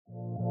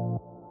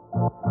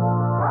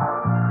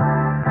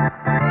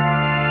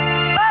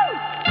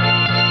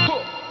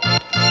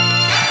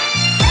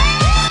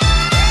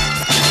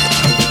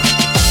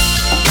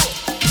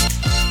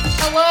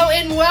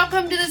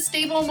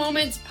Stable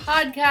Moments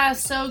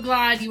podcast. So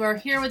glad you are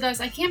here with us.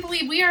 I can't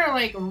believe we are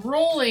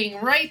rolling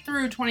right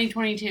through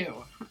 2022.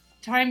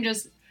 Time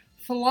just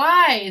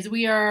flies.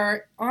 We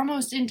are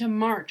almost into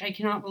March. I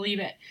cannot believe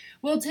it.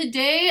 Well,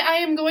 today I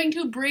am going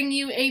to bring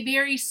you a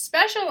very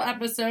special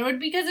episode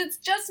because it's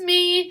just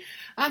me.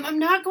 I'm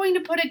not going to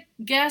put a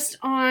guest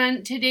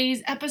on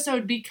today's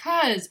episode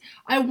because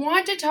I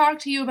want to talk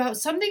to you about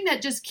something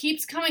that just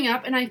keeps coming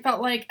up, and I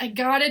felt like I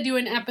gotta do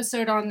an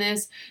episode on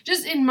this,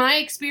 just in my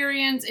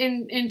experience,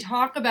 and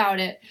talk about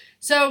it.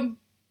 So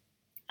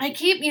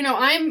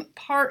I'm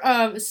part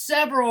of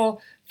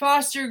several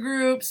foster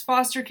groups,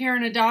 foster care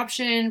and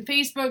adoption,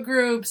 Facebook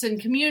groups and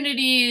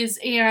communities,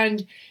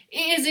 and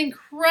it is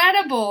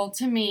incredible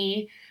to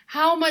me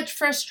how much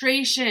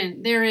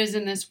frustration there is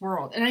in this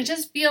world. And I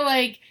just feel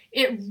like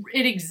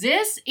it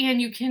exists,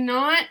 and you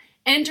cannot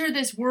enter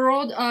this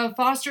world of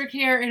foster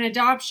care and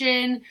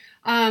adoption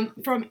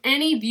from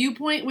any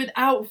viewpoint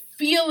without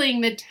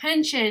feeling the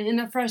tension and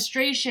the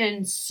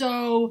frustration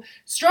so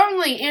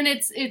strongly. And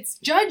it's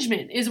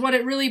judgment is what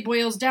it really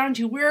boils down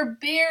to. We're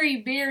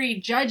very,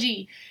 very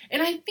judgy.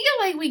 And I feel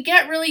like we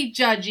get really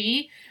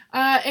judgy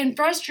and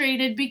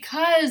frustrated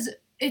because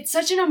it's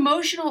such an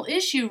emotional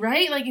issue,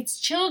 right? Like, it's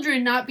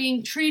children not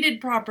being treated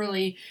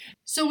properly.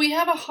 So we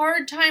have a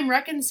hard time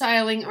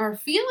reconciling our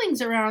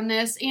feelings around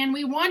this, and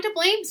we want to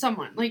blame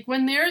someone. Like,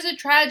 when there's a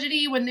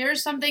tragedy, when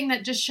there's something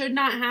that just should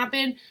not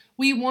happen,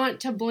 we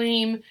want to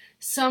blame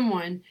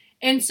someone.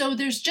 And so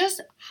there's just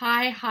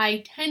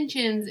high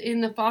tensions in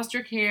the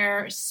foster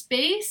care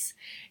space,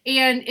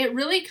 and it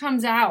really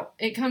comes out.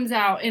 It comes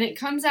out in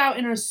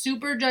a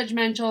super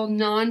judgmental,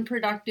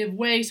 non-productive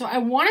way. So I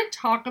want to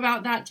talk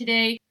about that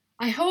today.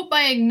 I hope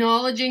by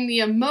acknowledging the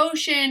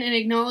emotion and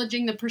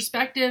acknowledging the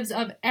perspectives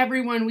of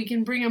everyone, we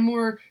can bring a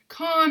more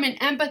calm and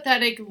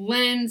empathetic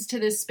lens to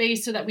this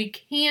space so that we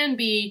can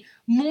be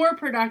more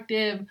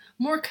productive,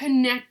 more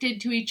connected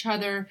to each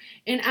other,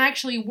 and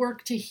actually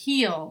work to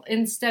heal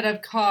instead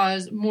of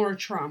cause more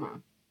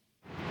trauma.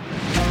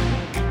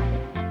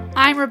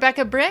 I'm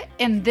Rebecca Britt,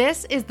 and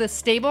this is the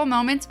Stable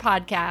Moments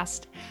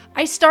podcast.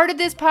 I started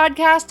this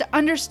podcast to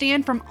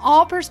understand from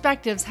all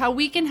perspectives how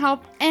we can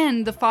help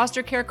end the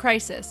foster care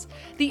crisis.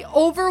 The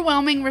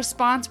overwhelming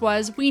response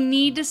was we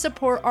need to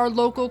support our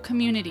local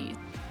community.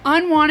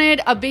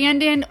 Unwanted,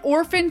 abandoned,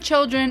 orphaned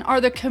children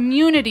are the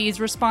community's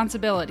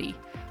responsibility.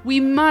 We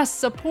must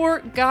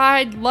support,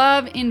 guide,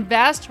 love,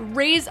 invest,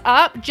 raise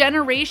up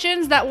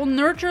generations that will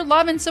nurture,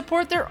 love, and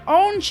support their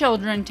own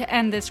children to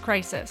end this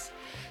crisis.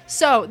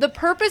 So, the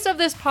purpose of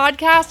this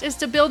podcast is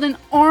to build an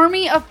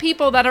army of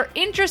people that are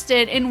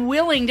interested and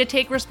willing to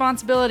take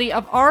responsibility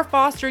of our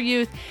foster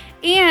youth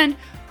and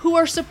who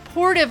are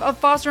supportive of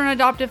foster and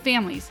adoptive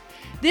families.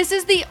 This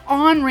is the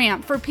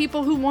on-ramp for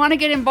people who want to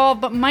get involved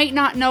but might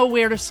not know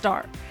where to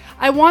start.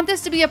 I want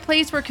this to be a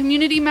place where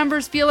community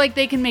members feel like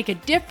they can make a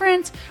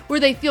difference, where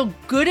they feel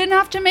good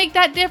enough to make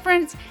that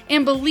difference,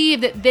 and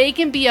believe that they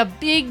can be a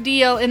big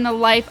deal in the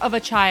life of a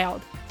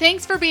child.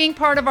 Thanks for being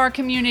part of our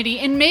community,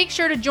 and make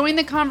sure to join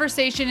the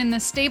conversation in the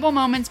Stable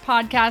Moments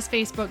podcast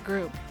Facebook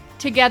group.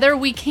 Together,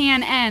 we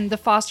can end the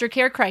foster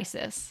care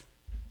crisis.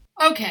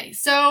 Okay,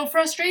 so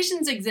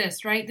frustrations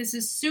exist, right? This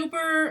is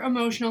super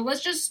emotional.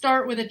 Let's just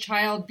start with a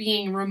child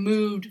being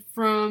removed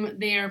from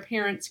their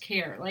parents'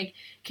 care. Like,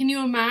 can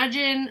you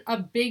imagine a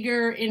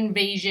bigger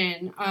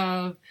invasion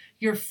of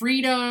your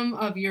freedom,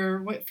 of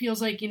your, what feels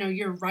like,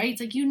 your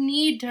rights? Like, you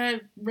need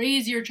to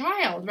raise your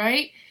child,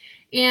 right?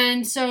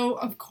 And so,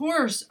 of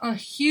course, a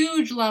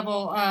huge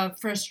level of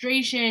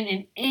frustration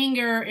and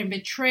anger and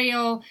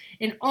betrayal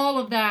and all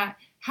of that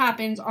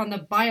happens on the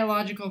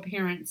biological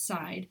parent's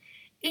side.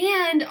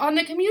 And on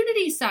the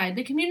community side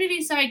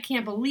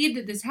can't believe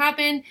that this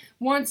happened,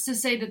 wants to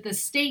say that the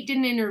state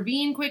didn't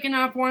intervene quick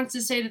enough, wants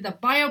to say that the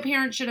bio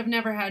parent should have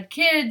never had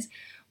kids,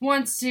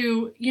 wants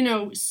to,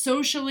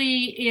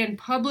 socially and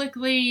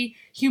publicly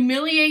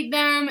humiliate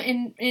them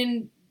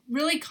and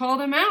really call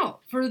them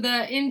out for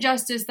the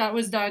injustice that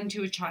was done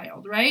to a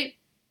child, right?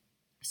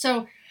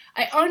 So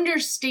I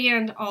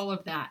understand all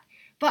of that.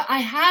 But I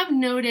have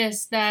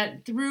noticed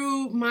that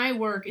through my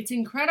work, it's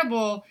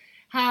incredible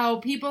how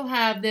people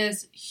have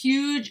this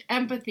huge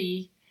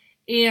empathy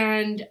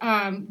and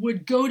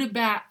would go to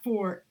bat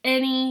for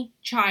any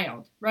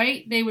child,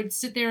 right? They would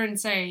sit there and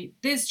say,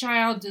 this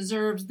child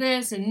deserves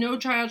this, and no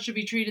child should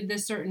be treated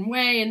this certain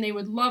way, and they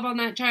would love on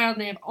that child,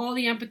 and they have all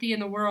the empathy in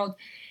the world.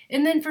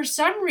 And then for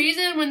some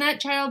reason, when that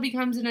child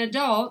becomes an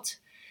adult,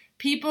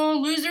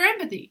 people lose their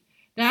empathy.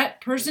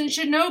 That person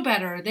should know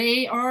better.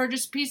 They are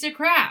just a piece of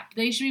crap.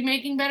 They should be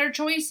making better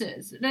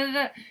choices.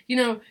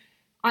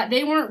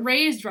 They weren't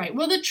raised right.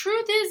 Well, the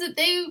truth is that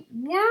they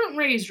weren't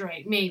raised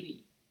right,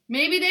 maybe.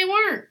 Maybe they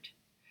weren't.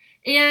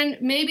 And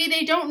maybe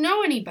they don't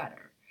know any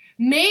better.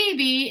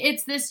 Maybe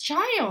it's this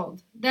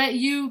child that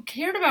you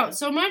cared about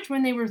so much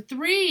when they were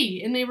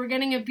 3 and they were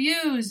getting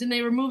abused and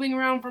they were moving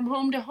around from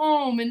home to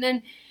home, and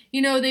then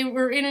they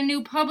were in a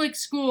new public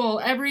school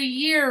every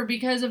year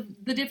because of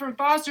the different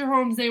foster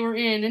homes they were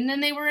in. And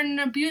then they were in an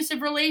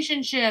abusive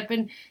relationship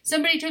and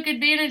somebody took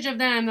advantage of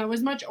them that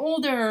was much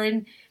older.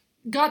 And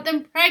got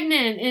them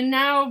pregnant, and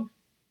now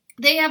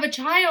they have a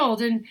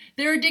child and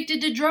they're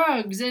addicted to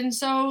drugs, and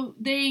so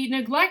they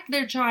neglect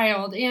their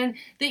child, and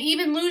they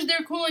even lose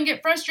their cool and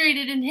get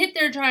frustrated and hit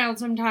their child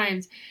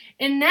sometimes.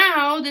 And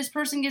now this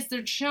person gets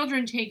their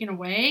children taken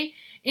away,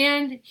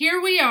 and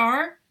here we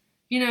are,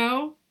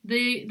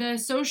 the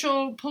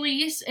social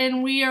police,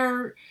 and we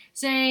are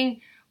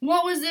saying,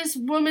 what was this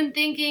woman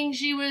thinking?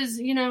 She was,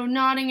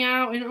 nodding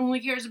out and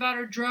only cares about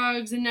her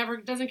drugs and never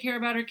doesn't care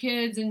about her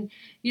kids, and,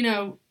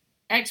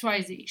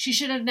 XYZ. She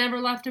should have never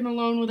left him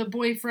alone with a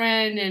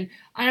boyfriend, and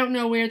I don't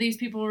know where these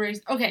people were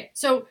raised. Okay,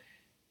 so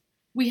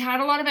we had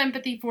a lot of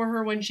empathy for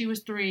her when she was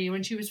 3,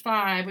 when she was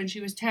 5, when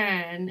she was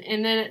 10,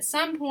 and then at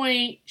some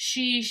point,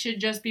 she should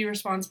just be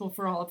responsible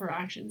for all of her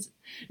actions.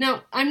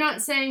 Now, I'm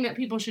not saying that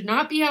people should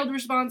not be held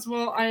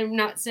responsible. I'm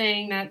not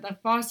saying that the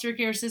foster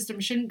care system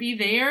shouldn't be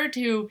there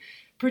to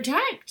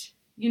protect,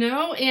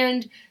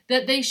 and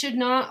that they should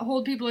not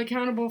hold people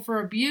accountable for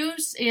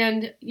abuse,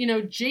 and,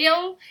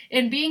 jail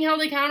and being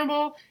held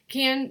accountable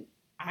can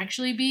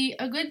actually be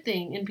a good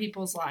thing in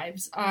people's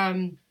lives,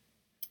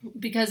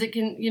 because it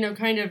can,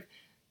 kind of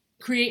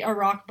create a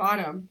rock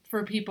bottom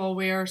for people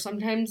where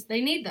sometimes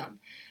they need them.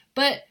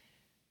 But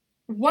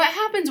what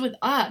happens with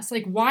us?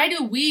 Like, why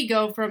do we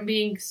go from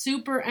being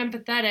super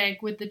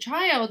empathetic with the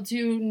child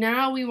to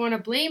now we want to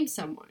blame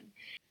someone?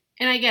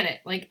 And I get it.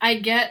 Like, I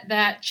get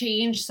that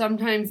change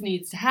sometimes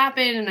needs to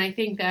happen, and I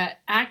think that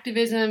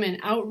activism and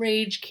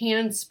outrage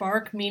can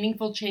spark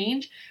meaningful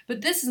change, but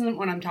this isn't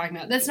what I'm talking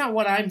about. That's not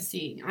what I'm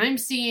seeing. I'm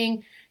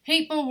seeing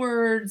hateful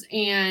words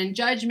and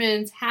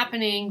judgments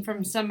happening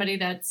from somebody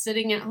that's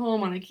sitting at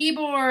home on a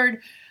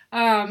keyboard,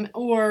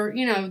 or,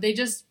 they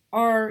just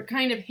are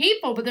kind of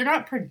hateful, but they're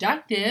not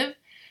productive.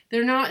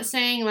 They're not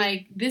saying,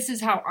 like, this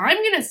is how I'm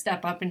going to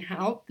step up and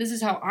help. This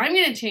is how I'm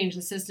going to change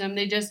the system.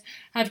 They just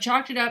have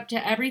chalked it up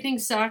to everything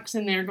sucks,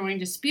 and they're going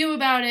to spew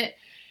about it.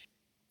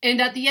 And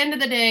at the end of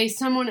the day,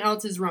 someone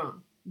else is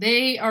wrong.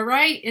 They are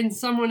right, and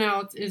someone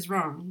else is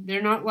wrong.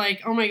 They're not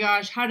like, oh my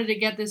gosh, how did it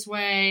get this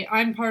way?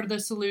 I'm part of the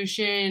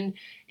solution,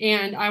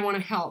 and I want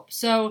to help.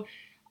 So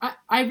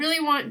I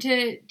really want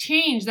to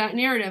change that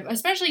narrative,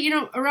 especially,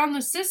 around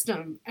the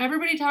system.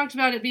 Everybody talks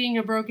about it being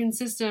a broken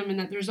system and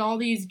that there's all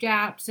these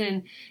gaps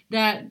and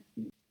that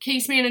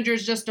case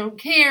managers just don't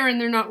care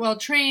and they're not well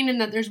trained and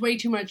that there's way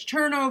too much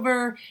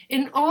turnover.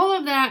 And all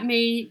of that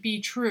may be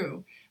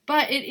true,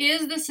 but it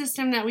is the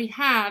system that we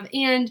have.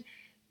 And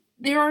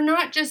there are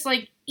not just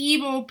like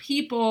evil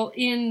people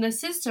in the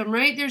system,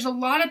 right? There's a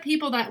lot of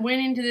people that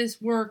went into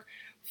this work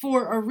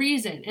for a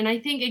reason. And I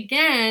think,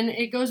 again,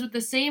 it goes with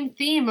the same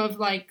theme of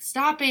like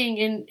stopping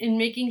and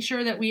making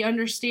sure that we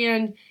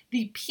understand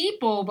the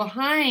people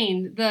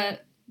behind the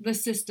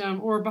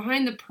system or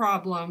behind the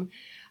problem.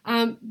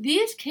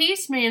 These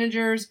case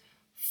managers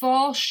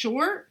fall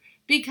short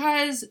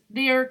because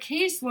their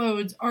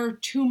caseloads are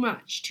too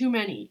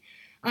many.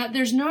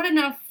 There's not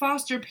enough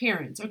foster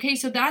parents. Okay,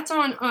 so that's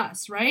on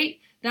us, right?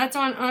 That's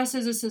on us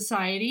as a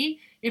society.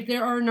 If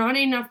there are not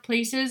enough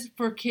places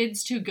for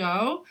kids to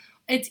go,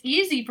 it's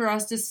easy for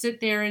us to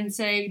sit there and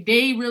say,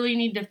 they really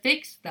need to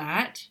fix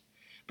that.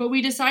 But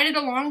we decided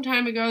a long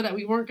time ago that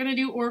we weren't going to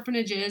do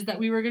orphanages, that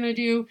we were going to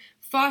do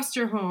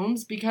foster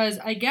homes, because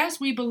I guess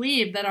we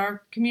believed that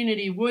our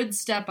community would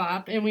step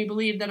up and we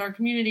believed that our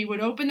community would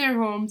open their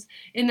homes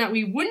and that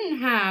we wouldn't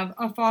have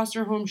a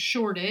foster home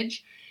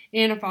shortage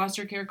and a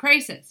foster care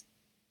crisis.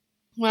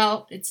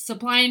 Well, it's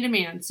supply and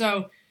demand.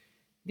 So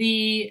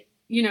the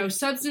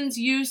substance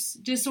use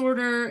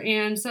disorder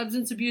and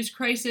substance abuse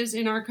crisis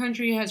in our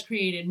country has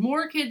created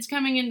more kids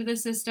coming into the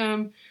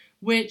system,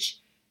 which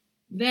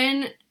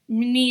then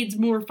needs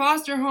more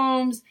foster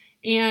homes,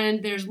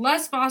 and there's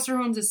less foster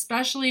homes,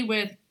 especially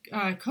with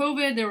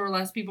COVID. There were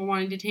less people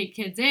wanting to take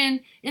kids in,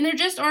 and there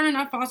just aren't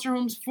enough foster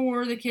homes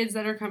for the kids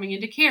that are coming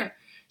into care.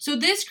 So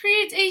this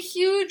creates a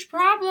huge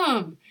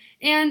problem.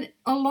 And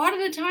a lot of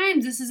the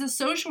times, this is a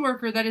social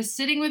worker that is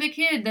sitting with a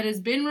kid that has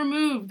been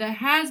removed, that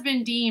has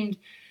been deemed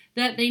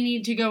that they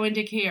need to go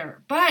into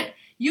care. But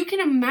you can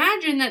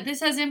imagine that this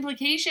has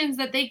implications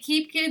that they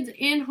keep kids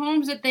in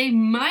homes that they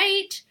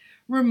might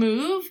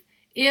remove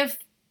if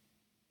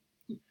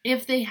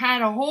they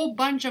had a whole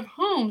bunch of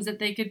homes that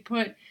they could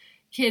put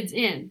kids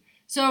in.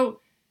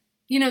 So,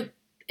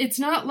 it's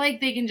not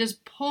like they can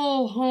just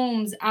pull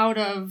homes out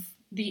of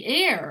the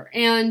air.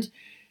 And,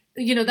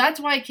 that's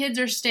why kids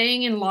are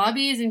staying in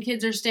lobbies and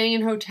kids are staying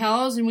in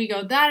hotels. And we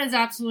go, that is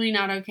absolutely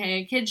not okay.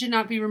 A kid should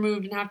not be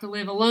removed and have to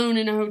live alone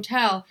in a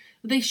hotel.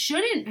 They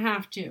shouldn't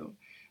have to.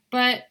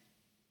 But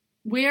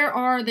where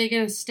are they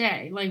going to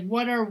stay? Like,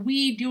 what are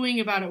we doing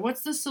about it?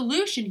 What's the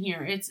solution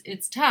here?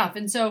 It's tough.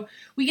 And so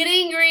we get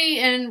angry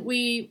and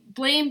we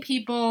blame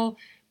people,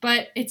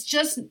 but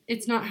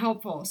it's not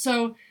helpful.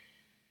 So,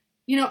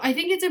 I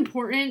think it's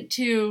important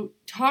to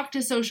talk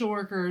to social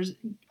workers,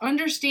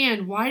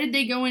 understand why did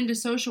they go into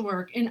social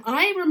work. And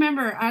I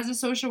remember as a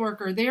social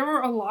worker, there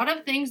were a lot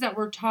of things that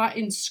were taught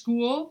in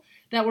school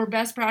that were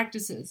best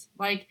practices.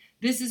 Like,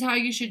 this is how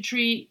you should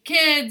treat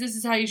kids. This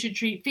is how you should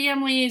treat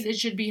families. It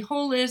should be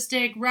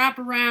holistic, wrap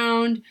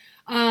around.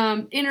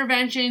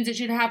 interventions. It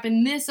should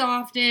happen this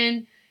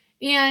often.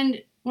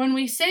 And when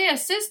we say a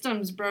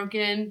system's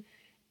broken,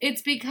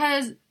 it's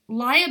because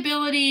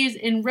liabilities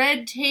and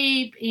red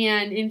tape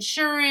and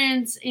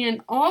insurance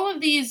and all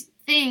of these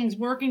things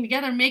working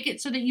together make it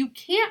so that you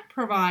can't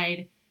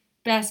provide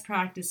best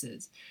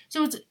practices.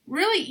 So it's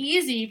really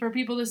easy for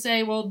people to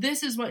say, well,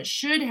 this is what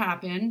should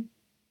happen.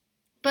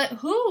 But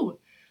who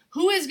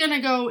is going to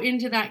go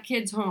into that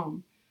kid's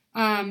home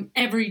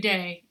every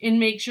day and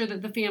make sure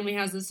that the family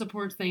has the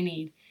supports they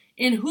need?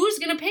 And who's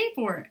going to pay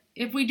for it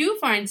if we do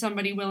find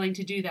somebody willing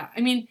to do that?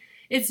 I mean,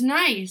 it's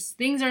nice.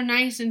 Things are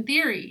nice in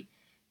theory,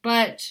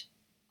 but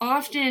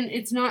often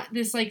it's not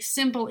this like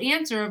simple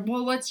answer of,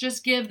 well, let's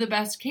just give the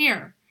best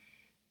care.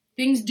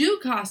 Things do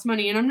cost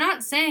money. And I'm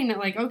not saying that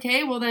like,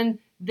 okay, well then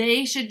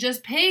they should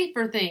just pay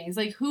for things.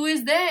 Like, who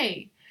is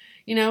they?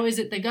 You know, is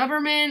it the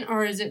government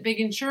or is it big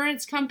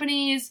insurance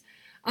companies?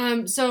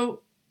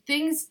 So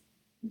things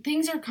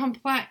are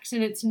complex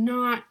and it's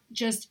not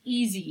just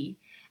easy.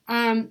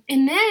 And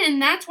then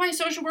that's why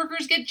social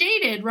workers get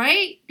jaded,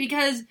 right?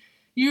 Because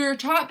you're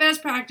taught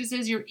best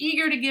practices, you're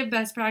eager to give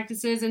best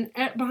practices, and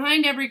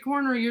behind every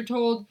corner you're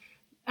told,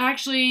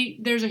 actually,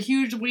 there's a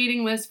huge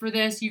waiting list for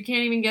this, you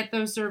can't even get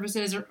those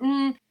services, or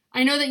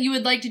I know that you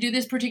would like to do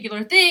this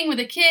particular thing with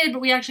a kid, but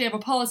we actually have a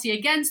policy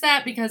against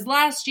that because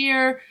last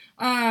year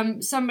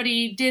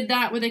somebody did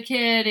that with a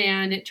kid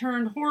and it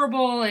turned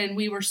horrible and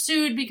we were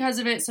sued because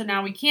of it, so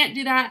now we can't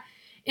do that.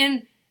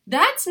 And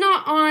that's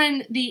not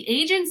on the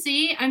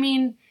agency. I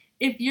mean,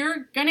 if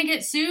you're going to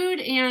get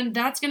sued and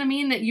that's going to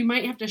mean that you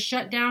might have to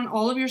shut down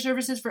all of your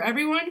services for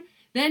everyone,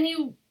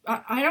 then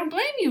I don't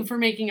blame you for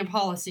making a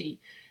policy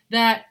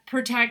that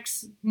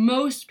protects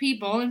most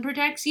people and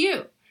protects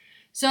you.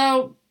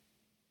 So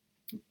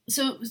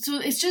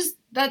it's just,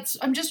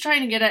 I'm just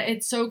trying to get at,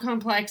 it's so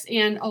complex.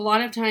 And a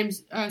lot of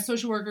times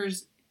social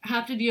workers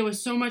have to deal with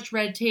so much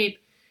red tape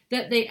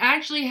that they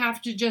actually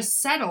have to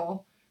just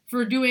settle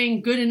for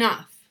doing good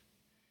enough,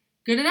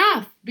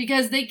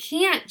 because they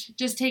can't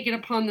just take it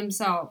upon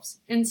themselves.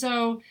 And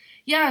so,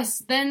 yes,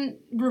 then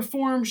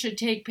reform should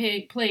take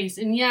place.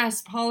 And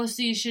yes,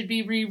 policies should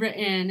be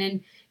rewritten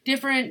and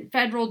different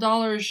federal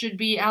dollars should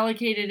be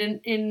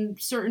allocated in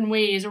certain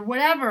ways or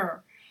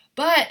whatever.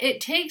 But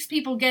it takes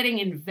people getting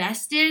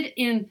invested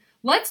in,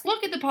 let's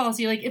look at the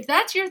policy. Like, if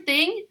that's your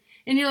thing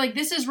and you're like,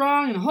 this is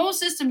wrong and the whole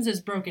system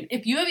is broken,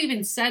 if you have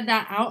even said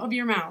that out of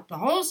your mouth, the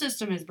whole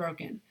system is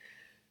broken,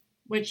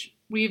 which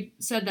we've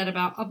said that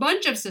about a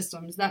bunch of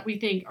systems that we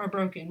think are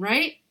broken,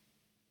 right?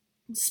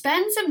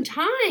 Spend some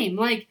time,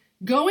 like,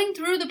 going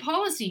through the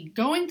policy,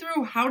 going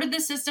through how did the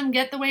system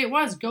get the way it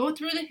was, go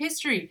through the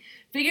history,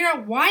 figure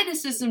out why the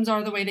systems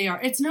are the way they are.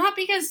 It's not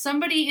because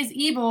somebody is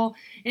evil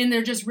and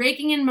they're just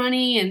raking in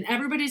money and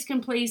everybody's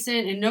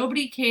complacent and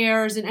nobody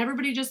cares and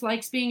everybody just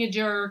likes being a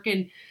jerk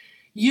and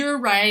you're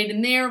right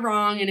and they're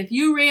wrong. And if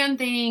you ran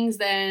things,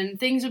 then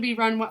things would be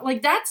run well.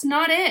 Like, that's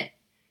not it.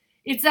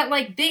 It's that,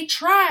 like, they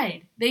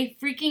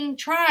freaking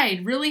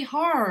tried really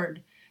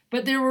hard,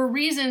 but there were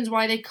reasons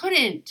why they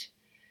couldn't.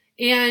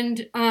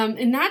 And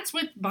that's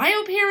with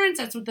bio parents,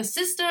 that's with the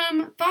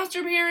system,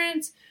 foster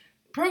parents,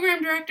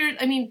 program directors.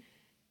 I mean,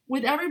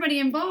 with everybody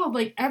involved,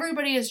 like,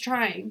 everybody is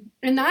trying.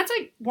 And that's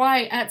like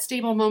why at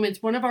Stable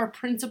Moments, one of our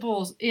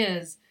principles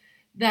is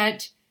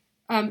that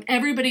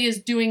everybody is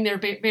doing their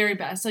very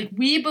best. Like,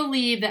 we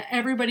believe that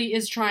everybody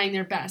is trying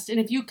their best. And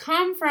if you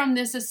come from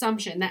this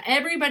assumption that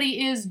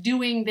everybody is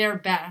doing their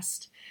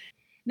best,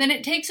 then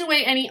it takes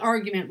away any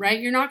argument, right?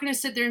 You're not going to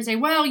sit there and say,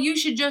 well, you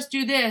should just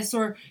do this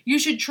or you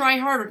should try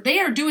harder. They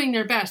are doing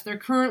their best. They're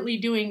currently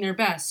doing their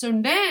best. So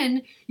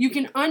then you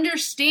can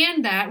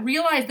understand that,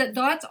 realize that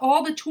that's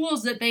all the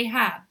tools that they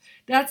have.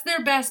 That's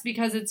their best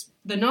because it's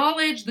the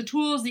knowledge, the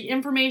tools, the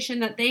information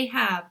that they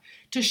have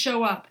to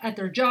show up at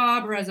their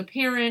job or as a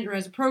parent or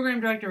as a program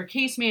director or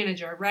case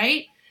manager,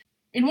 right?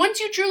 And once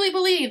you truly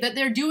believe that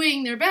they're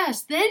doing their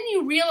best, then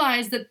you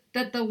realize that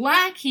the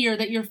lack here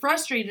that you're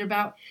frustrated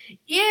about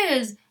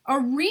is a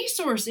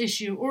resource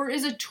issue or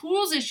is a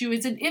tools issue.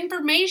 It's an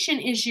information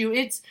issue.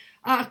 It's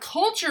a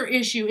culture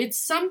issue. It's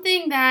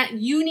something that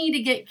you need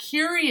to get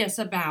curious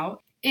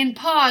about and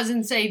pause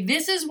and say,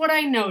 this is what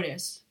I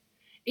notice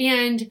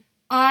and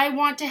I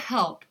want to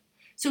help.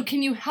 So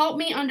can you help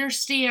me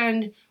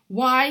understand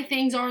why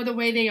things are the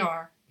way they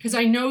are? Because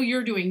I know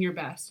you're doing your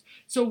best.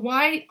 So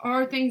why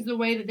are things the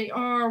way that they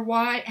are?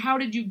 How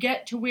did you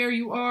get to where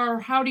you are?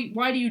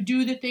 Why do you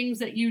do the things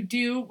that you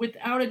do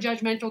without a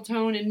judgmental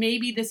tone? And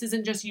maybe this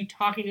isn't just you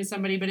talking to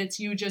somebody, but it's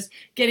you just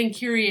getting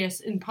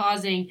curious and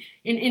pausing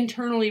and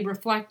internally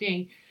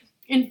reflecting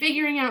and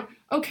figuring out,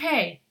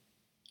 okay,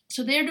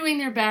 so they're doing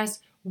their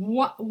best.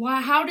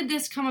 How did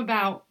this come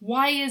about?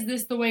 Why is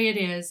this the way it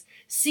is?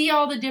 See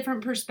all the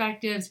different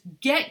perspectives,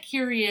 get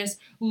curious,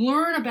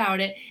 learn about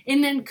it,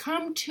 and then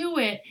come to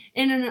it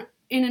in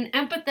an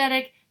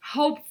empathetic,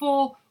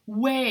 helpful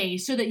way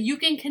so that you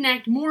can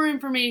connect more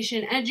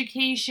information,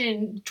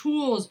 education,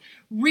 tools,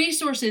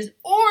 resources,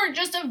 or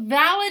just a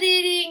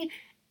validating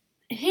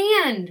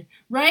hand,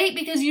 right?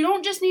 Because you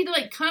don't just need to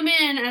like come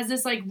in as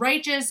this like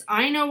righteous,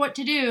 I know what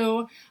to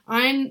do.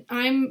 I'm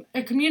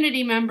a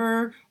community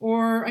member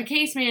or a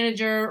case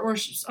manager or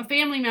a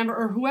family member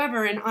or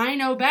whoever, and I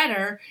know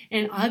better.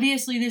 And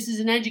obviously this is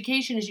an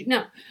education issue.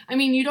 No, I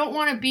mean, you don't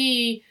want to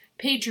be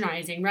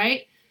patronizing,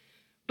 right?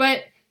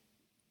 But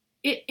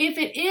if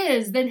it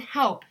is, then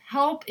help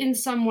in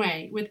some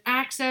way with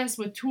access,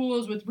 with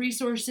tools, with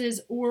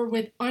resources, or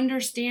with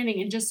understanding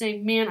and just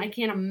saying, man, I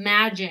can't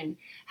imagine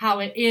how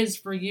it is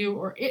for you,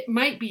 or it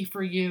might be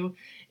for you.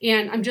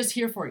 And I'm just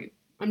here for you.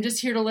 I'm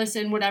just here to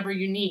listen, whatever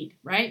you need,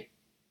 right?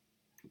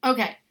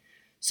 Okay.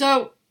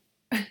 So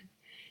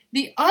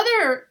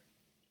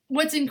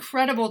what's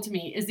incredible to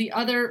me is the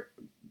other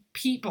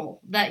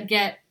people that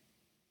get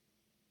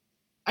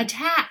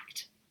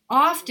attacked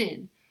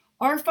often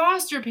are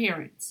foster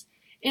parents.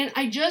 And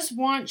I just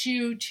want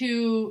you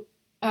to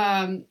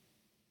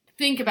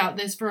think about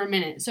this for a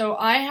minute. So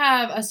I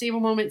have a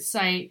Stable Moments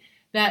site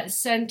that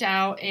sent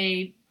out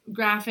a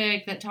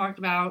graphic that talked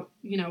about,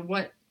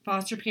 what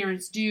foster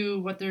parents do,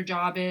 what their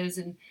job is,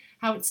 and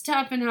how it's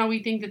tough and how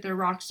we think that they're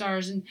rock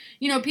stars. And,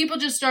 people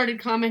just started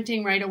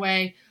commenting right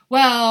away,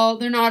 well,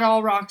 they're not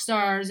all rock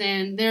stars,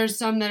 and there's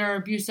some that are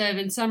abusive,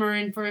 and some are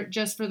in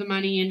just for the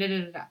money, and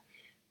da-da-da-da.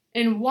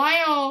 And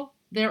while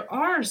there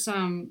are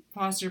some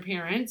foster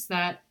parents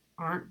that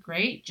aren't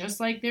great, just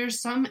like there's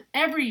some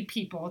every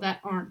people that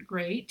aren't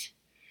great,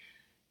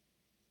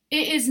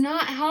 it is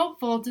not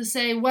helpful to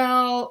say,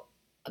 well,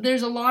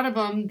 there's a lot of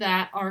them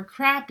that are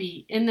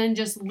crappy and then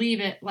just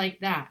leave it like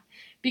that.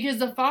 Because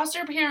the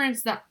foster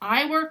parents that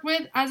I work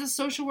with as a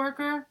social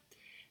worker,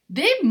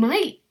 they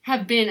might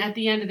have been at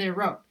the end of their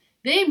rope.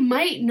 They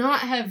might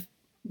not have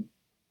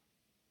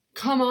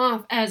come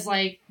off as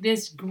like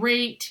this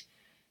great,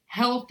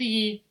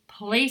 healthy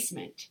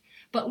placement.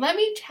 But let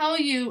me tell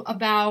you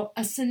about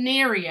a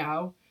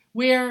scenario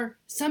where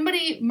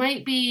somebody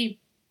might be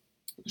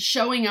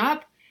showing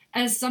up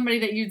as somebody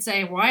that you'd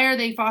say, why are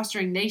they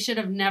fostering? They should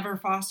have never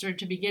fostered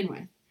to begin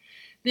with.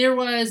 There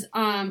was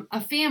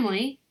a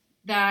family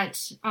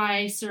that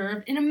I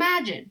served, and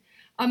imagine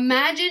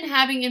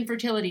having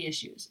infertility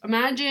issues.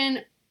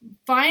 Imagine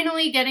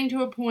finally getting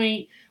to a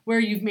point where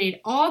you've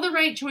made all the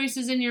right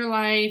choices in your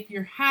life,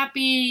 you're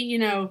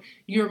happy,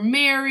 you're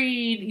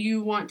married,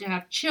 you want to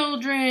have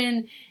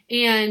children,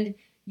 and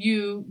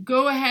you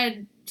go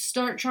ahead,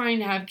 start trying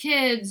to have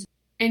kids,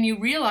 and you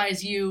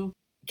realize you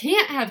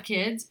can't have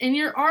kids, and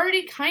you're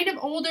already kind of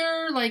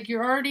older, like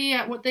you're already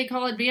at what they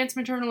call advanced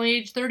maternal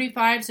age,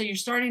 35, so you're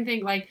starting to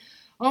think like,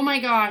 oh my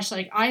gosh,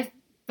 like I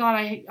thought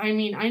I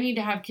need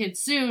to have kids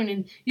soon,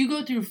 and you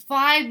go through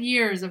 5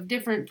 years of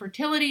different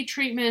fertility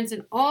treatments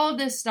and all of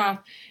this stuff,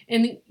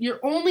 and your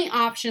only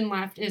option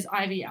left is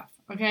IVF,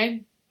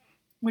 okay,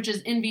 which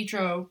is in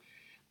vitro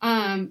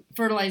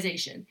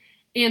fertilization.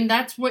 And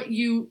that's what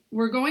you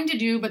were going to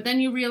do, but then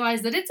you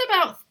realize that it's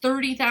about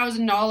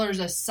 $30,000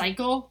 a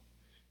cycle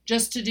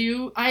just to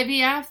do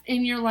IVF,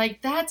 and you're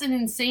like, that's an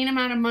insane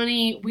amount of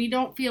money. We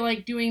don't feel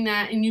like doing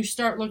that, and you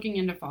start looking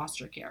into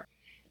foster care.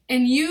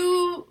 And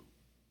you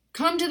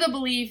come to the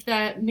belief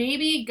that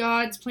maybe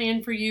God's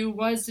plan for you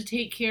was to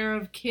take care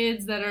of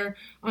kids that are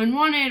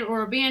unwanted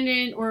or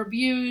abandoned or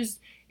abused,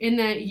 and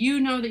that you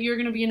know that you're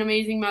going to be an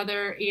amazing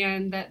mother,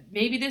 and that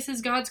maybe this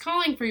is God's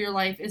calling for your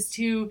life, is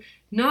to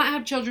not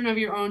have children of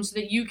your own so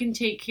that you can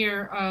take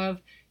care of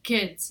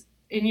kids.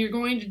 And you're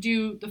going to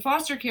do the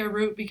foster care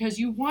route because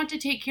you want to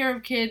take care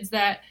of kids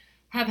that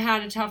have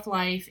had a tough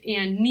life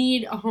and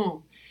need a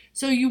home.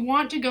 So you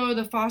want to go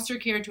the foster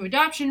care to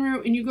adoption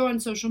route, and you go on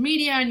social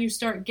media and you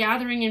start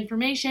gathering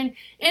information,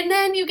 and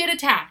then you get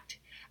attacked,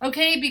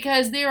 okay?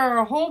 Because there are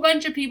a whole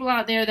bunch of people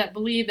out there that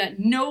believe that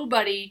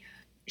nobody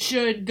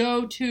should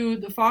go to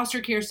the foster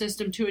care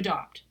system to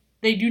adopt.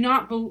 They do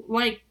not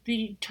like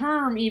the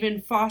term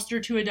even foster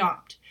to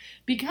adopt,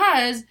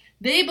 because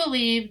they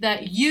believe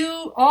that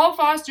all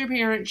foster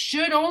parents,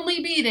 should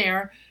only be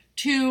there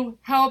to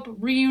help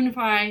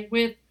reunify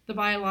with the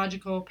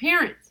biological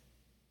parents,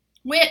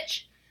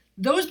 which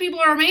those people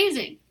are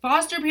amazing.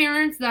 Foster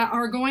parents that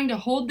are going to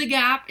hold the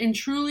gap and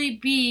truly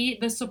be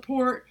the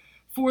support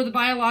for the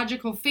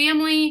biological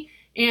family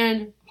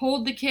and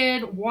hold the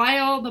kid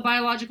while the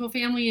biological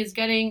family is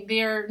getting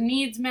their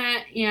needs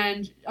met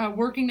and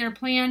working their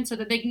plan so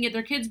that they can get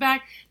their kids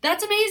back.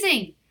 That's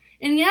amazing.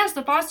 And yes,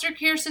 the foster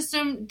care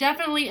system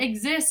definitely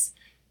exists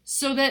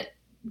so that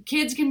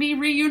kids can be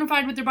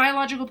reunified with their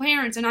biological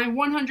parents. And I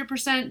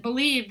 100%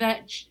 believe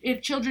that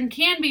if children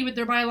can be with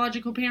their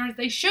biological parents,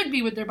 they should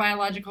be with their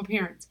biological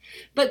parents.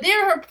 But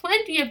there are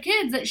plenty of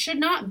kids that should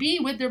not be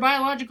with their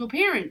biological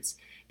parents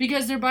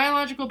because their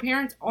biological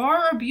parents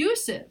are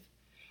abusive.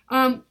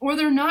 Or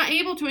they're not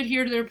able to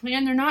adhere to their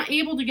plan. They're not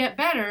able to get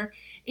better.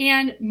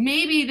 And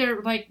maybe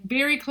they're like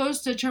very close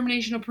to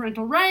termination of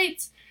parental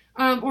rights,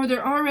 or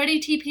they're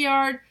already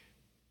TPR'd.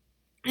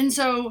 And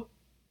so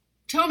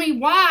tell me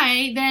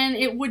why then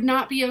it would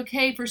not be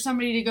okay for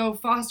somebody to go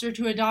foster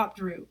to adopt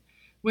route,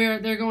 where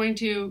they're going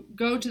to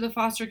go to the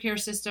foster care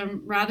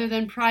system rather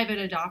than private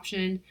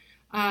adoption,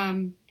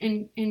 and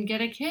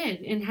get a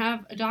kid and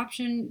have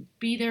adoption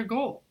be their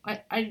goal.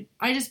 I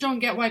just don't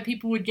get why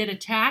people would get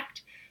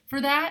attacked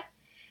for that.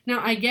 Now,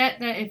 I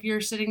get that if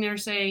you're sitting there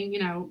saying,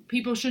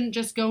 people shouldn't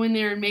just go in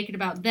there and make it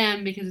about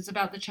them because it's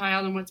about the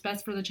child and what's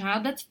best for the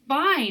child, that's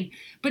fine.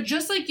 But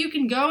just like you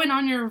can go and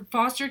on your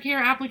foster care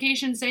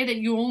application say that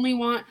you only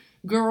want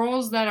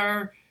girls that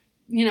are,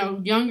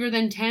 younger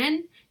than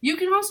 10, you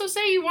can also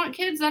say you want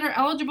kids that are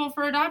eligible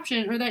for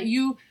adoption, or that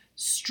you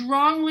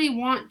strongly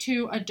want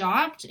to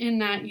adopt, in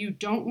that you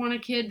don't want a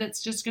kid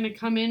that's just going to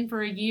come in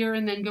for a year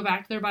and then go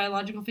back to their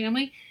biological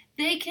family.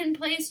 They can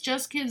place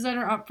just kids that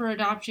are up for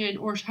adoption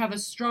or have a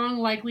strong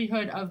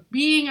likelihood of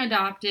being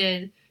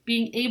adopted,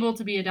 being able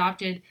to be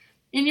adopted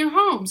in your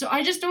home. So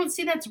I just don't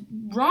see that's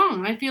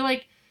wrong. I feel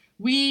like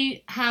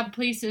we have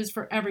places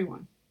for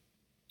everyone.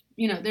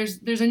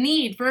 There's a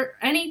need for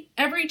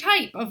every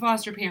type of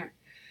foster parent.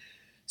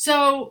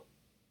 So,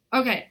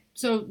 okay.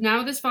 So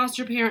now this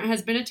foster parent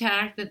has been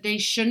attacked that they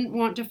shouldn't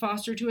want to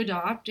foster to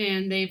adopt,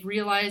 and they've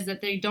realized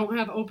that they don't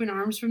have open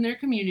arms from their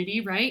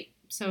community, right?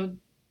 So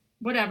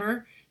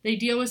whatever. They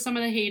deal with some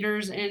of the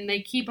haters and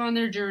they keep on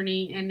their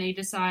journey and they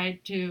decide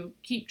to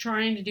keep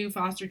trying to do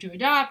foster to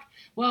adopt.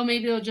 Well,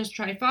 maybe they'll just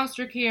try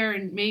foster care,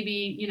 and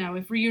maybe,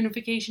 if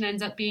reunification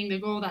ends up being the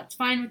goal, that's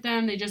fine with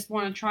them. They just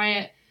want to try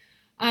it.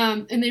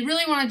 And they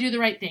really want to do the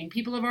right thing.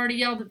 People have already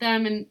yelled at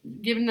them and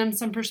given them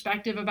some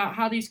perspective about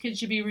how these kids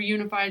should be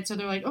reunified. So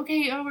they're like,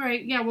 okay, all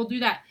right, yeah, we'll do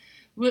that.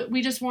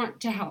 We just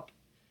want to help.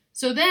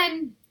 So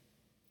then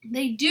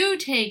they do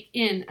take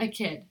in a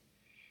kid.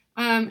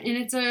 And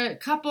it's a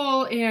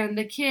couple, and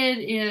the kid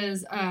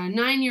is a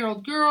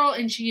 9-year-old girl,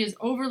 and she is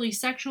overly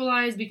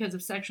sexualized because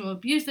of sexual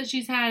abuse that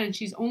she's had, and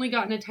she's only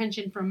gotten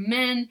attention from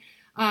men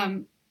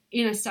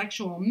in a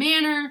sexual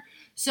manner.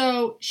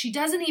 So she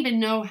doesn't even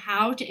know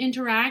how to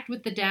interact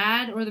with the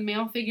dad or the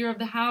male figure of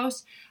the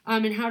house,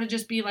 and how to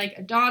just be like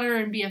a daughter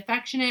and be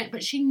affectionate.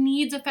 But she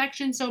needs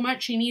affection so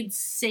much. She needs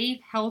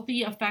safe,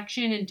 healthy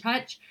affection and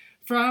touch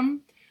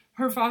from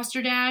her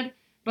foster dad.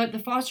 But the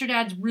foster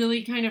dad's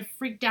really kind of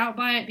freaked out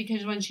by it,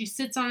 because when she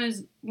sits on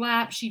his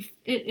lap,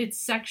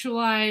 it's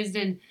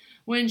sexualized. And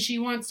when she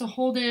wants to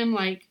hold him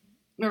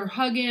or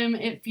hug him,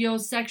 it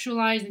feels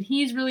sexualized. And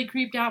he's really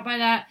creeped out by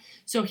that.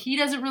 So he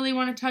doesn't really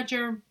want to touch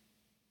her.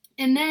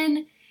 And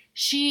then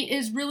she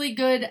is really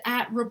good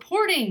at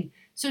reporting.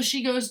 So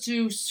she goes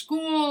to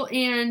school,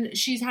 and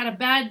she's had a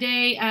bad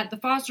day at the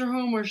foster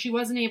home where she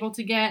wasn't able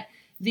to get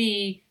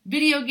the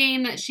video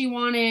game that she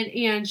wanted.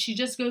 And she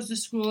just goes to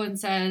school and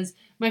says,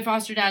 my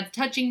foster dad's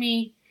touching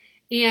me,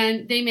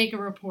 and they make a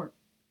report.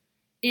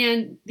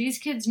 And these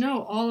kids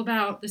know all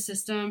about the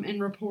system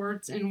and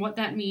reports and what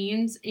that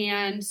means.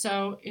 And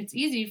so it's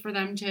easy for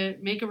them to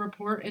make a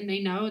report, and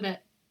they know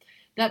that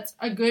that's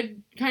a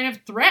good kind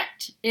of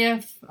threat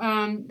if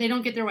they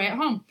don't get their way at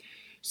home.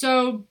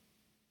 So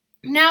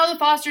now the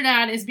foster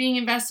dad is being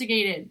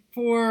investigated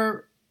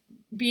for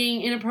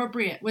being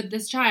inappropriate with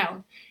this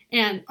child.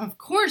 And of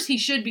course he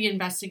should be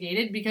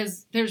investigated,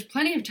 because there's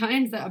plenty of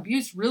times that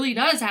abuse really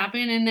does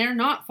happen and they're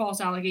not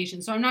false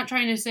allegations. So I'm not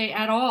trying to say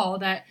at all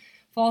that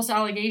false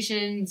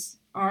allegations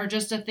are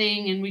just a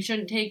thing and we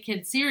shouldn't take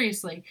kids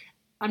seriously.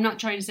 I'm not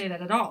trying to say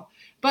that at all.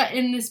 But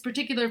in this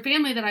particular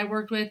family that I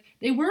worked with,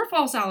 they were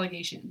false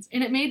allegations.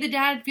 And it made the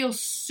dad feel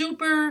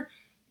super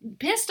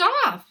pissed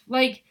off.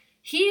 Like,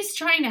 he's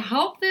trying to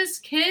help this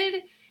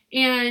kid,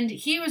 and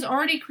he was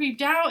already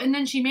creeped out. And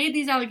then she made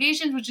these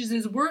allegations, which is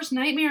his worst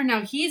nightmare.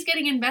 Now he's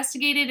getting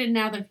investigated. And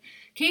now the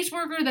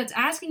caseworker that's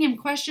asking him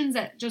questions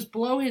that just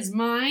blow his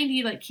mind.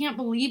 He can't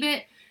believe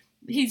it.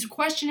 He's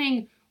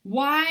questioning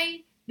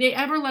why they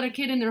ever let a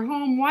kid in their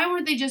home. Why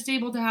weren't they just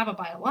able to have a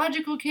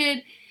biological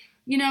kid?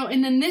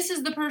 And then this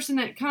is the person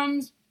that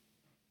comes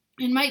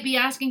and might be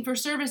asking for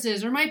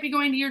services, or might be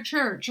going to your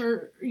church,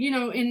 or,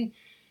 and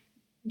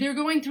they're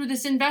going through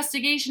this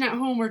investigation at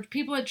home where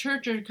people at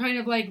church are kind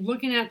of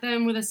looking at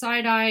them with a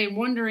side eye and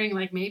wondering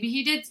maybe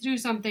he did do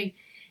something.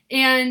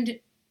 And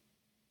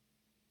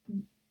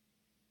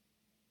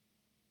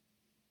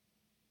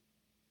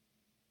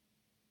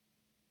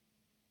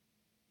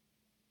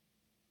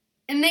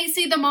they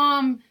see the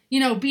mom,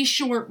 be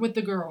short with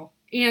the girl.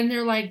 And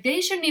they're like, they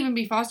shouldn't even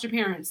be foster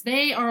parents.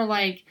 They are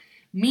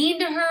mean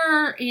to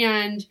her,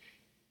 and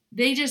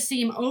they just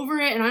seem over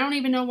it. And I don't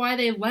even know why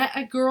they let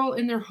a girl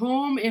in their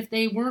home if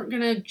they weren't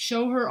going to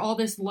show her all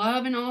this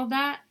love and all of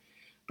that.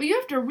 But you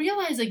have to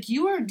realize,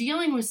 you are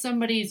dealing with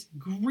somebody's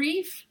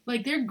grief.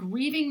 They're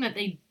grieving that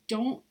they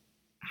don't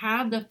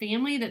have the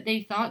family that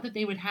they thought that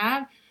they would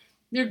have.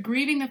 They're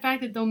grieving the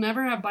fact that they'll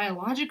never have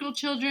biological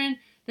children.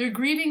 They're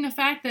grieving the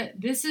fact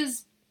that this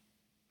is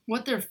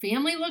what their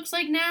family looks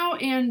like now,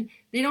 and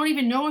they don't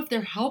even know if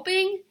they're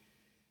helping.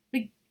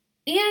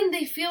 And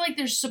they feel like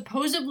they're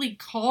supposedly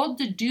called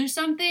to do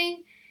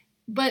something,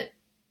 but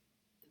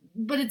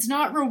it's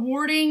not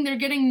rewarding. They're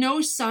getting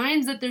no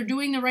signs that they're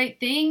doing the right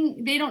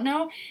thing. They don't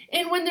know.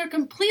 And when they're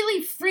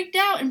completely freaked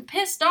out and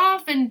pissed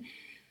off, and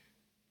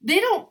they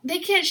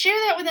can't share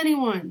that with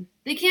anyone.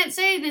 They can't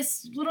say,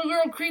 this little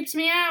girl creeps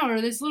me out,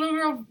 or this little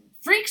girl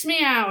freaks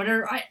me out,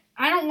 or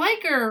I don't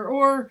like her,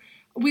 or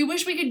we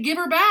wish we could give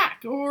her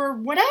back, or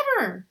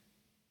whatever.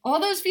 All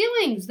those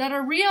feelings that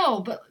are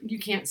real, but you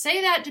can't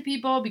say that to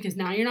people because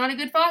now you're not a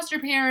good foster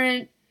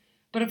parent.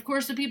 But of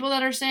course, the people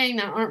that are saying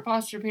that aren't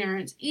foster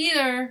parents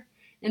either,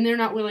 and they're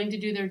not willing to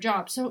do their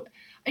job. So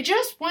I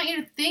just want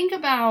you to think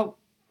about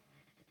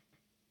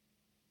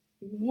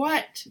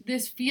what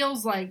this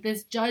feels like,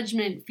 this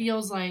judgment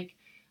feels like.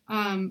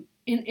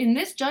 And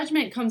this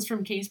judgment comes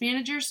from case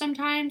managers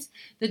sometimes.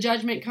 The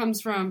judgment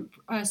comes from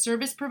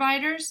service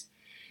providers.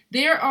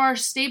 There are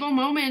stable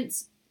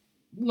moments,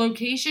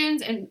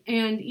 locations, and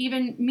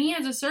even me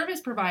as a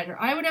service provider.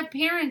 I would have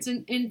parents,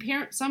 and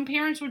some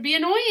parents would be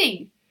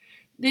annoying.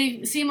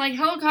 They seem like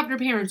helicopter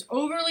parents,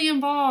 overly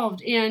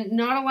involved and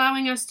not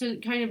allowing us to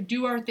kind of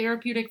do our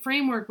therapeutic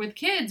framework with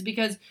kids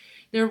because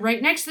they're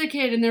right next to the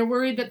kid and they're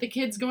worried that the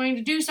kid's going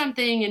to do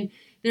something, and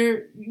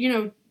they're,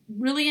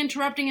 really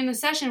interrupting in the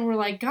session. We're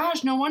like,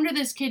 gosh, no wonder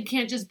this kid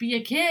can't just be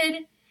a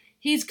kid.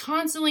 He's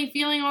constantly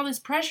feeling all this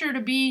pressure to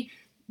be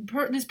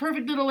this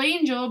perfect little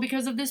angel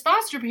because of this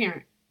foster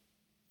parent.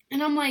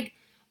 And I'm like,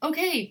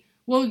 okay,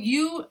 well,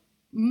 you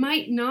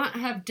might not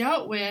have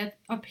dealt with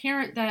a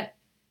parent that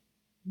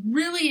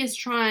really is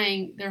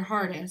trying their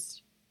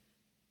hardest.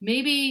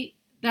 Maybe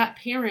that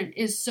parent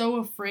is so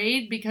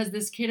afraid because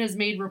this kid has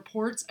made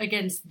reports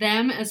against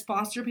them as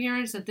foster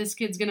parents that this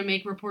kid's going to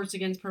make reports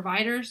against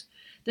providers,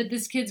 that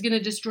this kid's going to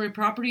destroy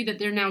property that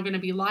they're now going to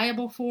be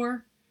liable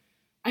for.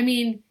 I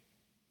mean,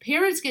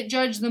 parents get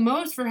judged the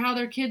most for how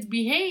their kids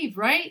behave,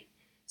 right?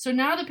 So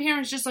now the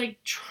parent's just like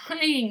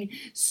trying,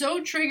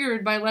 so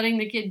triggered by letting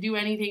the kid do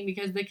anything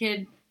because the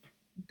kid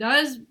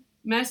does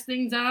mess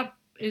things up,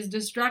 is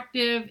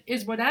destructive,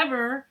 is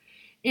whatever.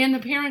 And the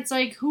parent's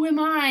like, who am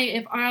I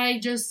if I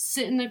just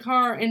sit in the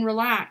car and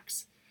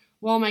relax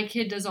while my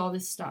kid does all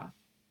this stuff?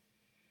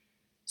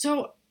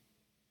 So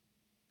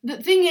the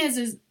thing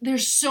is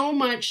there's so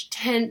much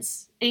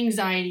tense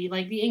anxiety.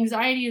 Like the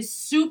anxiety is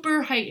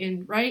super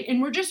heightened, right?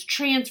 And we're just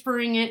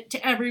transferring it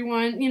to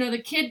everyone. The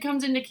kid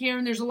comes into care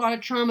and there's a lot of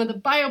trauma. The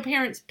bio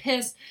parent's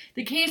pissed.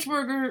 The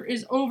caseworker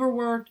is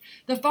overworked.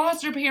 The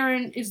foster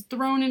parent is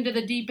thrown into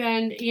the deep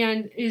end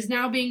and is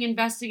now being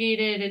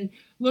investigated and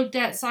looked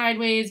at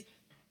sideways.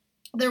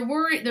 They're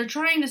worried. They're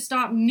trying to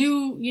stop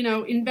new,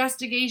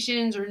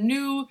 investigations or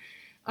new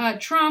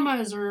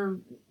traumas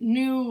or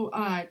new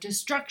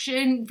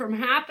destruction from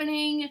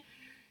happening.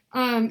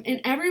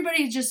 And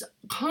everybody's just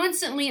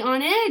constantly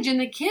on edge, and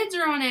the kids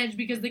are on edge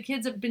because the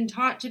kids have been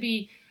taught to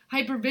be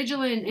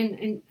hypervigilant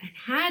and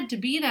had to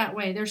be that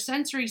way. Their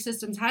sensory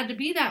systems had to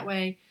be that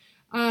way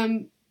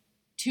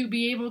to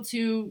be able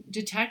to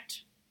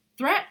detect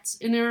threats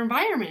in their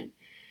environment.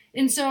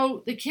 And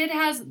so the kid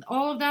has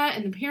all of that,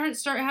 and the parents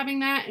start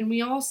having that, and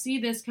we all see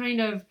this kind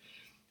of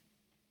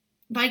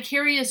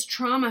vicarious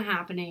trauma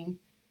happening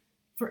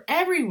for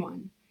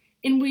everyone.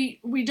 And we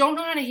don't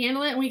know how to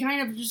handle it, and we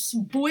kind of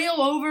just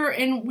boil over,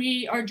 and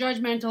we are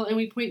judgmental, and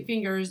we point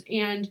fingers.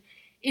 And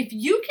if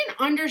you can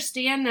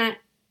understand that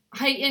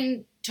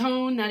heightened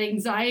tone, that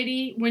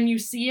anxiety when you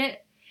see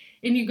it,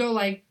 and you go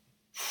like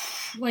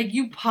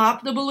you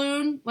pop the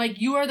balloon, like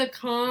you are the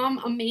calm,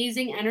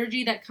 amazing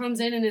energy that comes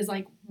in and is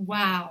like,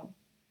 wow,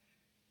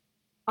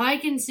 I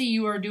can see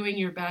you are doing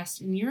your best,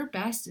 and your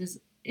best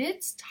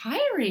it's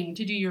tiring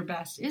to do your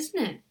best,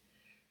 isn't it?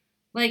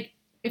 Like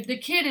if the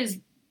kid is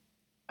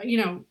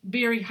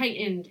very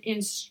heightened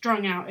and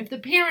strung out, if the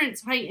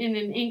parent's heightened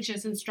and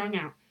anxious and strung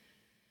out,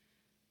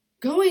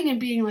 going and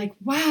being like,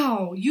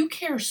 wow, you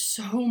care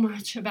so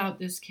much about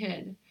this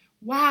kid.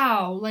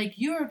 Wow, like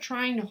you're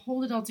trying to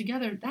hold it all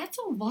together. That's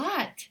a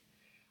lot.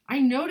 I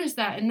noticed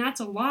that, and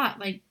that's a lot.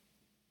 Like,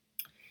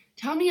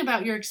 tell me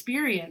about your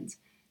experience.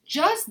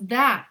 Just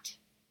that.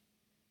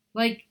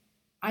 Like,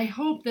 I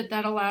hope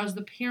that allows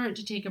the parent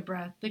to take a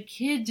breath, the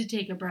kid to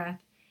take a breath,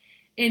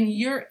 and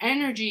your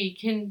energy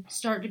can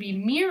start to be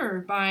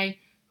mirrored by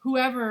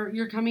whoever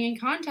you're coming in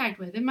contact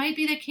with. It might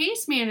be the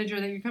case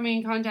manager that you're coming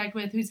in contact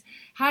with who's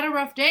had a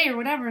rough day or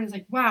whatever, and it's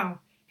like, wow,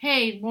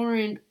 hey,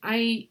 Lauren,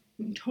 I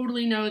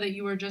totally know that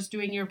you are just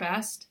doing your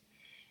best,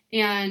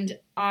 and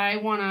I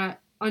want to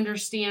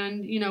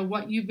understand,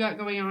 what you've got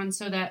going on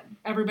so that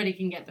everybody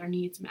can get their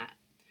needs met.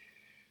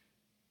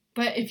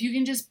 But if you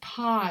can just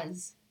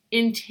pause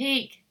and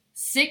take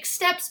 6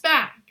 steps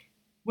back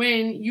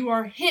when you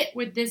are hit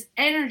with this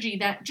energy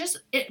that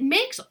it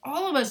makes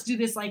all of us do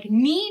this like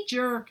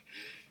knee-jerk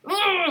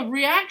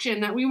reaction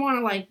that we want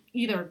to like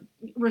either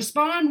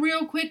respond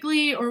real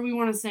quickly, or we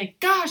want to say,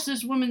 gosh,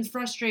 this woman's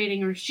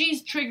frustrating, or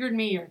she's triggered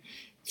me, or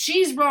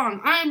she's wrong,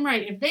 I'm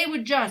right, if they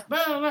would just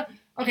blah, blah, blah.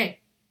 Okay,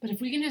 but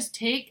if we can just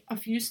take a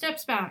few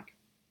steps back,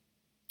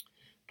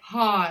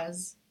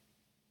 pause,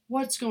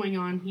 what's going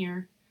on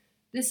here?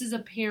 This is a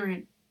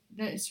parent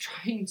that is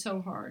trying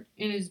so hard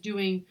and is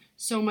doing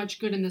so much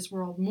good in this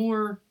world,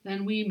 more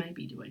than we might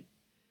be doing.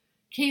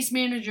 Case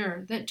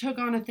manager that took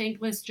on a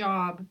thankless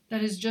job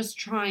that is just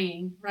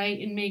trying, right,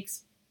 and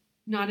makes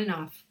not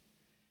enough.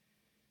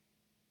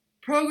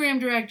 program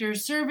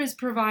directors, service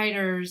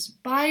providers,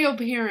 bio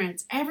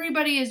parents,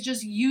 everybody is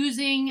just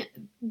using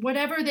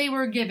whatever they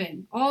were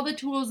given, all the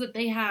tools that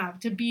they have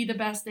to be the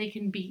best they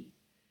can be.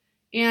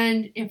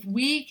 And if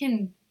we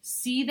can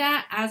see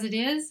that as it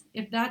is,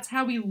 if that's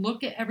how we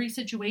look at every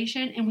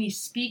situation and we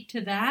speak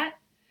to that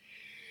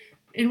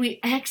and we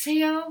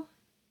exhale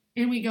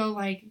and we go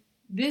like,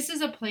 this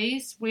is a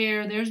place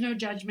where there's no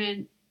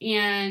judgment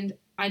and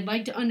I'd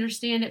like to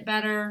understand it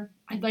better.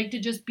 I'd like to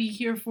just be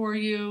here for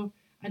you.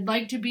 I'd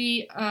like to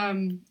be,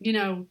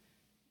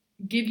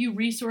 give you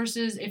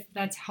resources if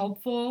that's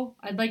helpful.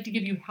 I'd like to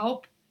give you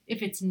help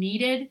if it's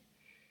needed.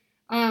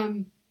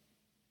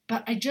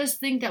 But I just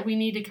think that we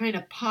need to kind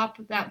of pop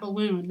that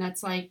balloon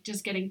that's like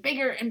just getting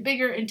bigger and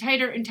bigger and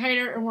tighter,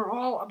 and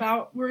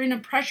we're in a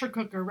pressure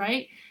cooker,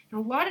 right? And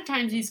a lot of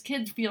times these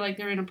kids feel like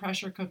they're in a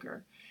pressure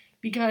cooker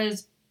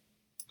because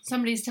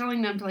somebody's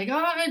telling them to like,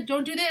 oh,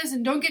 don't do this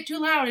and don't get too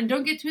loud and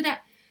don't get too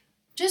that.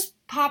 Just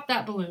pop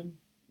that balloon.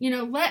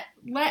 Let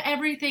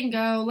everything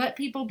go. Let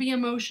people be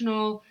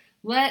emotional.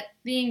 Let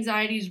the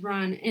anxieties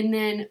run, and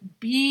then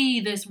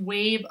be this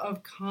wave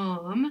of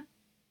calm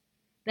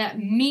that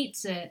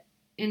meets it.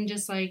 And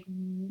just like,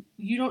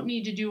 you don't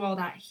need to do all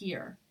that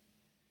here.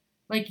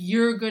 Like,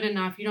 you're good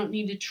enough. You don't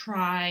need to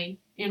try.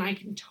 And I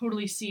can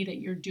totally see that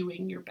you're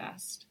doing your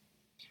best.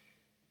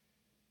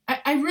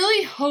 I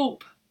really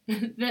hope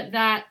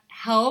that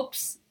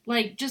helps.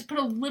 Like, just put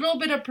a little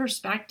bit of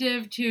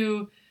perspective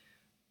to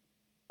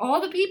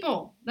all the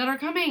people that are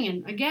coming.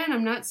 And again,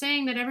 I'm not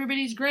saying that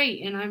everybody's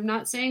great. And I'm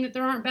not saying that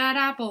there aren't bad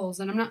apples.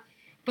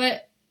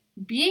 But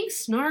being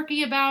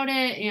snarky about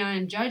it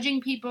and judging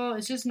people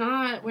is just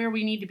not where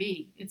we need to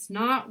be. It's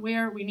not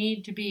where we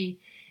need to be.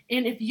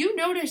 And if you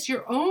notice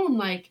your own,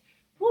 like,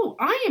 whoa,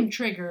 I am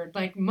triggered.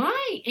 Like,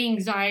 my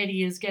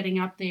anxiety is getting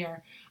up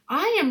there.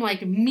 I am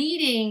like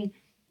meeting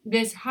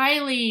this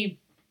highly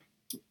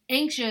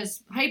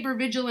anxious,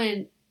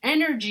 hypervigilant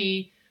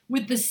energy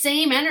with the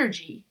same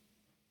energy.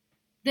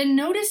 Then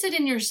notice it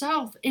in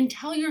yourself and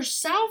tell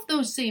yourself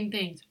those same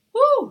things.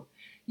 Woo,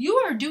 you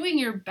are doing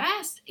your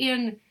best,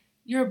 and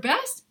your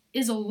best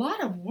is a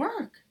lot of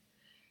work.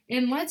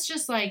 And let's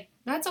just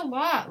that's a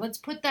lot. Let's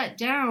put that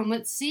down.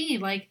 Let's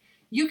see,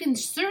 you can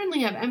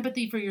certainly have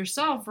empathy for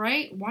yourself,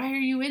 right? Why are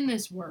you in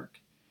this work?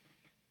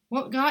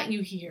 What got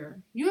you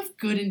here? You have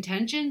good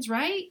intentions,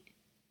 right?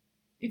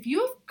 If you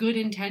have good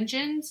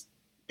intentions,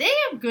 they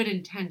have good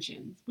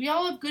intentions. We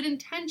all have good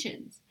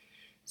intentions.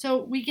 So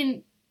we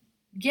can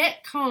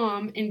get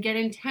calm and get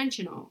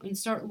intentional and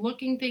start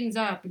looking things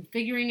up and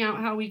figuring out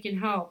how we can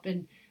help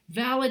and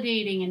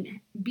validating and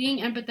being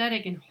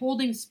empathetic and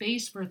holding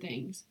space for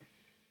things,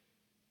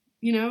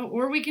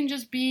 or we can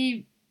just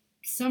be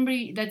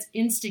somebody that's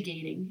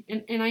instigating.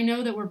 And I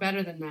know that we're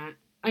better than that.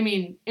 I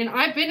mean, and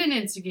I've been an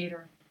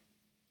instigator.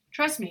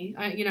 Trust me,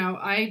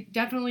 I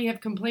definitely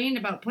have complained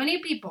about plenty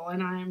of people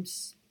and I've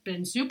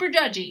been super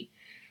judgy.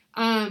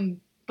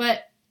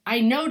 But I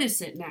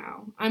notice it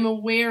now. I'm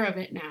aware of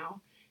it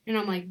now. And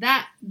I'm like,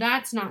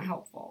 that's not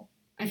helpful.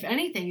 If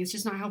anything, it's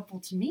just not helpful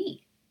to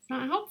me. It's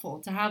not helpful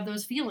to have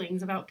those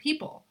feelings about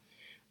people.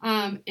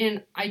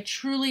 And I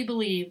truly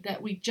believe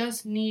that we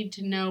just need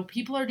to know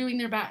people are doing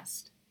their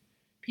best.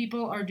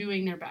 People are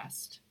doing their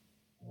best.